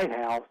the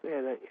lighthouse,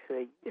 and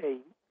a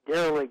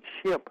derelict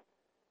ship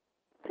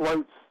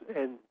floats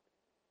and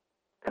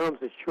comes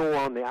ashore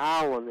on the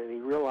island, and he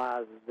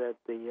realizes that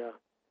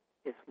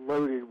it's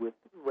loaded with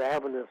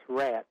ravenous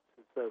rats,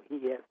 and so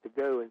he has to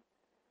go and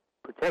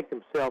protect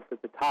himself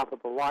at the top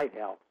of the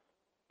lighthouse.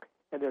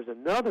 And there's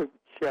another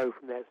show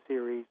from that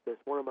series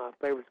that's one of my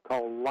favorites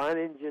called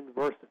Leiningen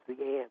versus the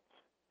Ants.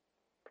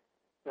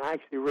 And I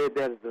actually read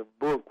that as a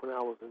book when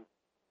I was in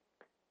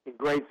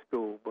grade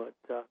school, but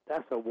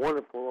that's a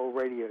wonderful old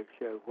radio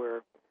show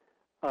where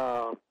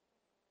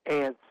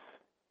ants,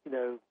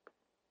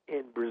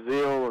 in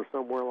Brazil or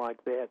somewhere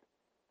like that,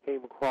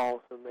 came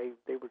across, and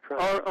they were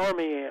trying.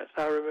 Army ants,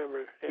 I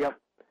remember. Yeah. Yep.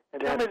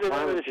 And tell me the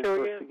name of the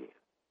show again.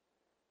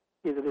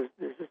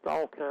 There's just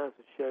all kinds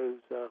of shows.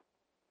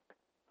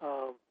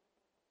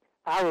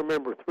 I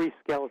remember Three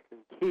Skeleton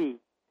Key.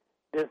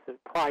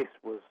 Vincent Price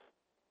was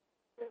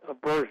a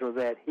version of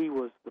that. He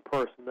was the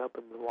person up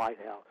in the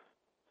lighthouse.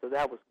 So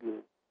that was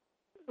good.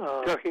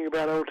 Talking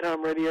about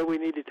old-time radio, we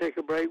need to take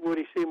a break.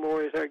 Woody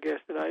Seymour is our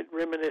guest tonight,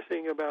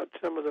 reminiscing about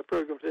some of the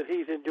programs that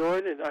he's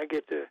enjoyed, and I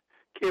get to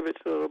kibitz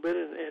a little bit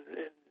and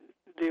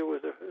deal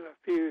with a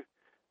few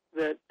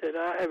that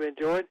I have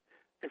enjoyed.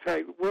 In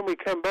fact, when we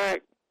come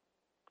back,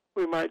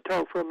 we might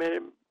talk for a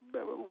minute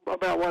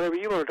about whatever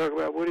you want to talk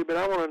about, Woody, but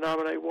I want to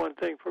nominate one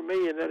thing for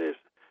me, and that is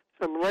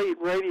some late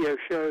radio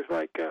shows,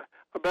 like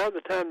about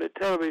the time that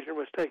television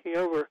was taking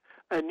over.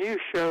 A new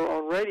show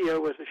on radio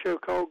was a show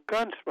called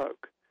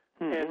Gunsmoke,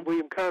 and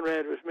William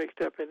Conrad was mixed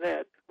up in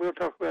that. We'll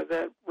talk about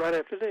that right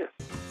after this.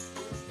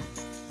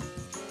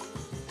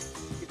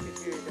 You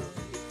can hear it on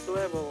each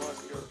level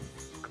of your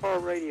car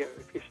radio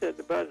if you set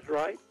the buttons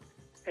right,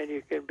 and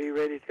you can be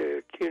ready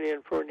to tune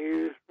in for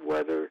news,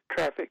 weather,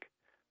 traffic.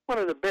 One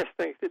of the best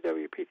things that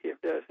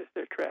WPTF does is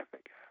their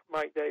traffic.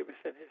 Mike Davis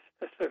and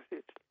his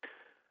associates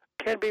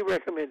can be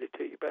recommended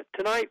to you. But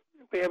tonight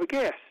we have a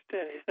guest,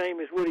 and his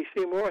name is Woody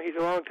Seymour. He's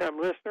a longtime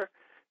listener.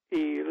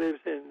 He lives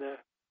in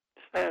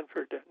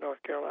Sanford,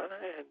 North Carolina,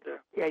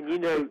 and you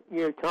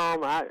know,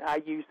 Tom,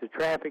 I use the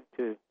traffic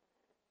to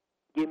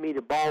get me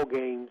to ball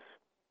games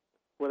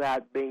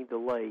without being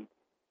delayed.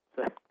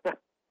 So.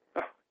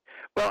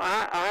 Well,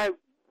 I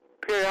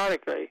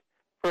periodically,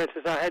 for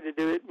instance, I had to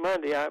do it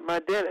Monday. My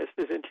dentist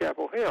is in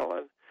Chapel Hill,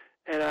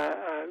 and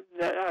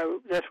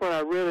that's when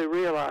I really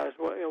realized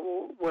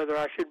whether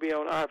I should be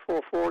on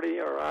I-440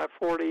 or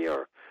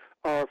I-40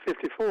 or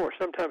 54.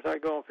 Sometimes I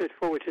go on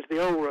 54, which is the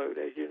old road,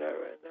 as you know,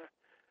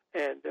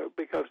 and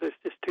because there's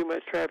just too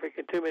much traffic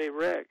and too many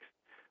wrecks.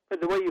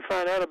 But the way you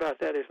find out about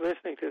that is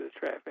listening to the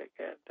traffic,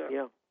 and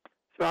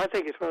so I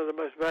think it's one of the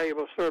most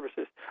valuable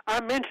services.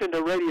 I mentioned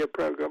a radio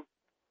program.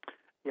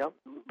 Yep.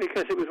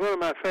 Because it was one of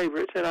my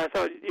favorites, and I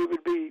thought it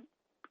would be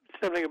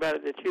something about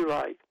it that you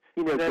liked.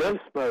 You know,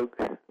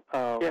 Gunsmoke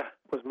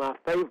was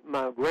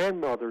my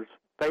grandmother's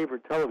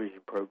favorite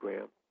television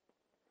program.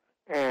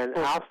 And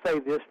I'll say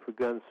this for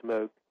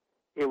Gunsmoke.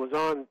 It was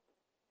on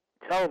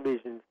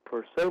television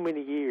for so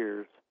many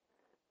years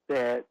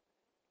that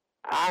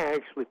I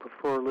actually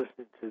prefer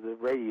listening to the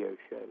radio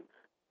shows.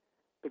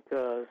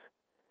 Because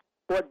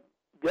what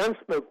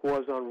Gunsmoke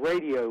was on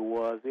radio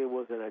it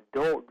was an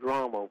adult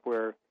drama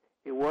where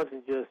it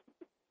wasn't just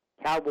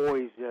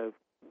cowboys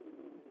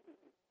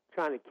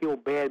trying to kill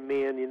bad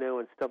men,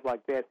 and stuff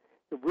like that.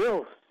 The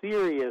real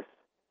serious,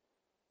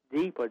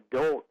 deep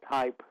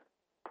adult-type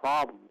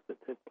problems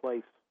that took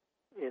place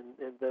in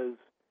those.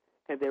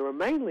 And they were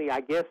mainly,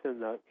 I guess, in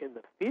the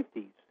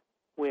 50s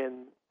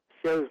when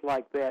shows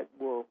like that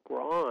were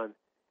on.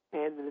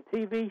 And the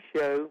TV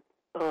show,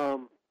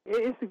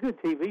 it's a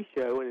good TV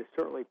show, and it's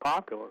certainly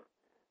popular.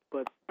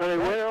 But they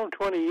went on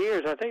 20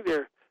 years. I think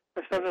they're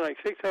something like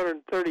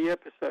 630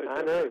 episodes.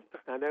 I know.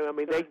 I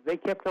mean, they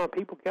kept on.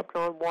 People kept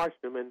on watching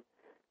them, and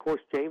of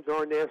course, James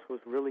Arness was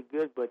really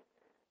good. But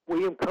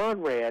William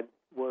Conrad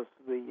was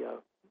the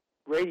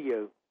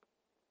radio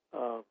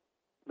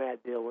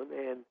Matt Dillon,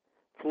 and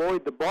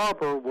Floyd the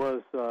Barber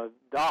was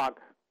Doc.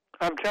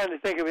 I'm trying to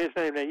think of his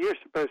name now. You're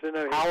supposed to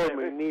know his Howard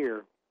name.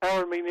 McNear.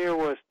 Howard McNear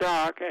was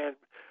Doc, and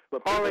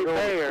Parley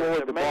Bear,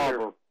 Floyd the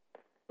Barber.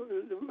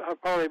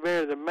 Parley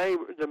Bear, the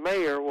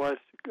mayor was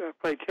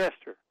played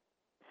Chester.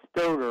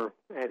 Stoner,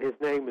 and his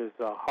name is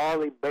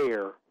Harley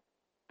Bear.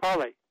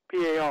 Parley,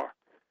 P-A-R.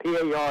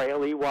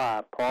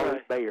 P-A-R-L-E-Y, Parley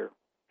Right. Bear.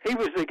 He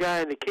was the guy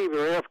in the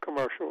Keebler Elf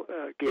commercial.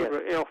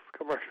 Keebler Elf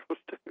commercials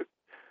too.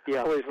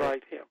 Yeah. Always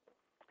liked him.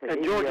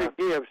 And Georgia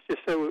Gibbs,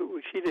 just so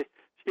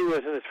she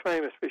wasn't as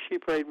famous, but she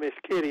played Miss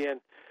Kitty,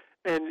 and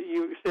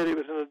you said it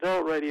was an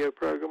adult radio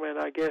program, and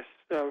I guess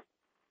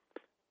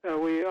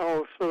we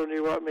all sort of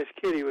knew what Miss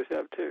Kitty was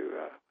up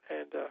to,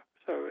 and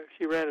so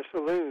she ran a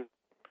saloon.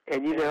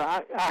 And you know,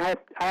 I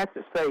have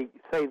to say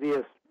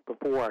this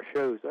before our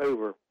show's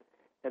over,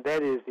 and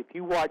that is, if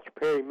you watch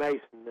Perry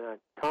Mason,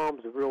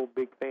 Tom's a real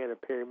big fan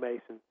of Perry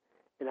Mason,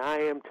 and I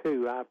am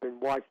too. I've been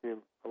watching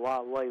him a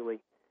lot lately.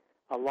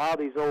 A lot of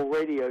these old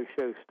radio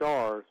show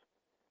stars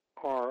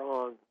are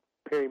on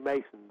Perry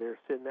Mason. They're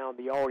sitting out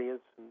in the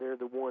audience, and they're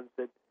the ones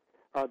that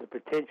are the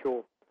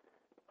potential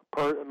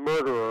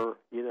murderer,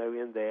 you know,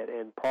 in that.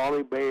 And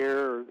Parley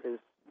Bear is,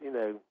 you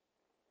know,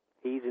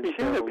 he's in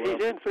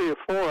 3 or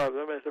 4 of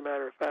them, as a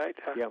matter of fact.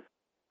 Yep.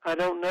 I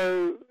don't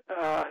know.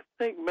 I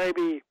think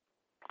maybe,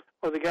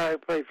 the guy who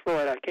played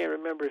Floyd, I can't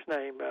remember his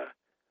name.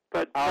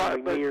 But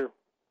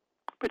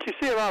you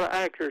see a lot of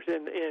actors,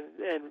 and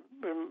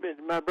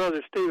my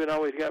brother Stephen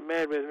always got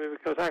mad with me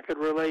because I could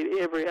relate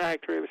every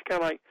actor. It was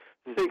kind of like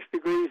 6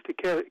 Degrees to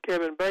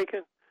Kevin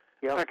Bacon.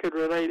 Yep. I could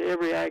relate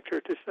every actor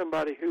to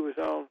somebody who was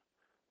on.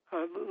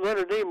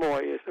 Leonard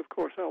Nimoy is, of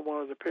course, on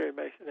one of the Perry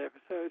Mason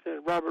episodes,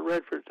 and Robert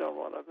Redford's on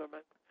one of them.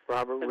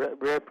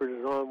 Redford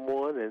is on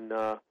one, and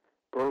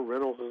Burt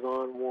Reynolds is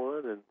on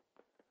one, and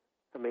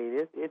I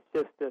mean, it's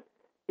just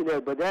you know.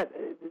 But that's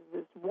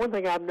one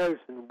thing I've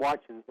noticed in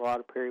watching a lot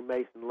of Perry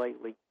Mason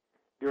lately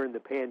during the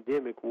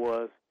pandemic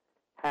was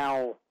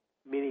how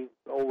many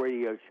old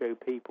radio show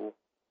people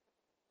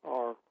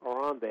are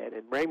on that,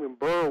 and Raymond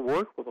Burr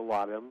worked with a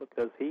lot of them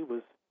because he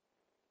was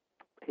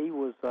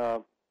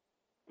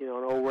you know,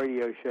 on old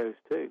radio shows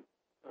too.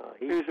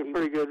 He was a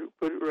pretty good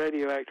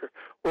radio actor.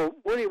 Well,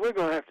 Woody, we're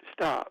going to have to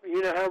stop.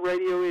 You know how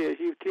radio is.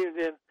 You've tuned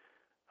in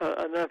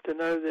enough to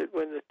know that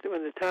when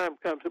the time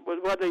comes,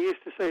 what they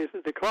used to say is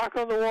that the clock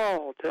on the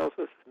wall tells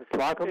us. The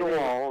clock on the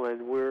wall,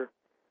 and we're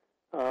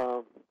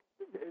Tom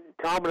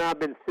and I have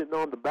been sitting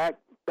on the back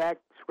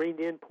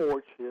screened-in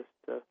porch just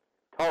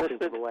talking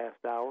for the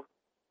last hour.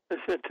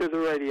 Listen to the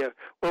radio.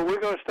 Well, we're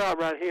going to stop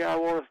right here. I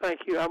want to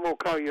thank you. I'm going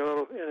to call you a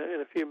little in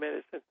a few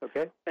minutes.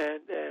 Okay. And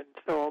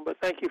so on. But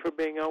thank you for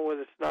being on with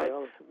us tonight.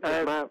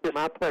 Well, it's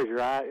my pleasure.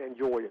 I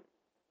enjoyed it.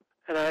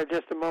 And I have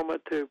just a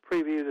moment to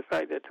preview the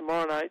fact that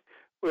tomorrow night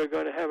we're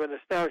going to have a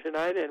nostalgia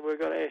night, and we're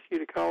going to ask you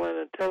to call in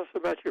and tell us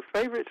about your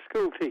favorite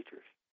school teachers.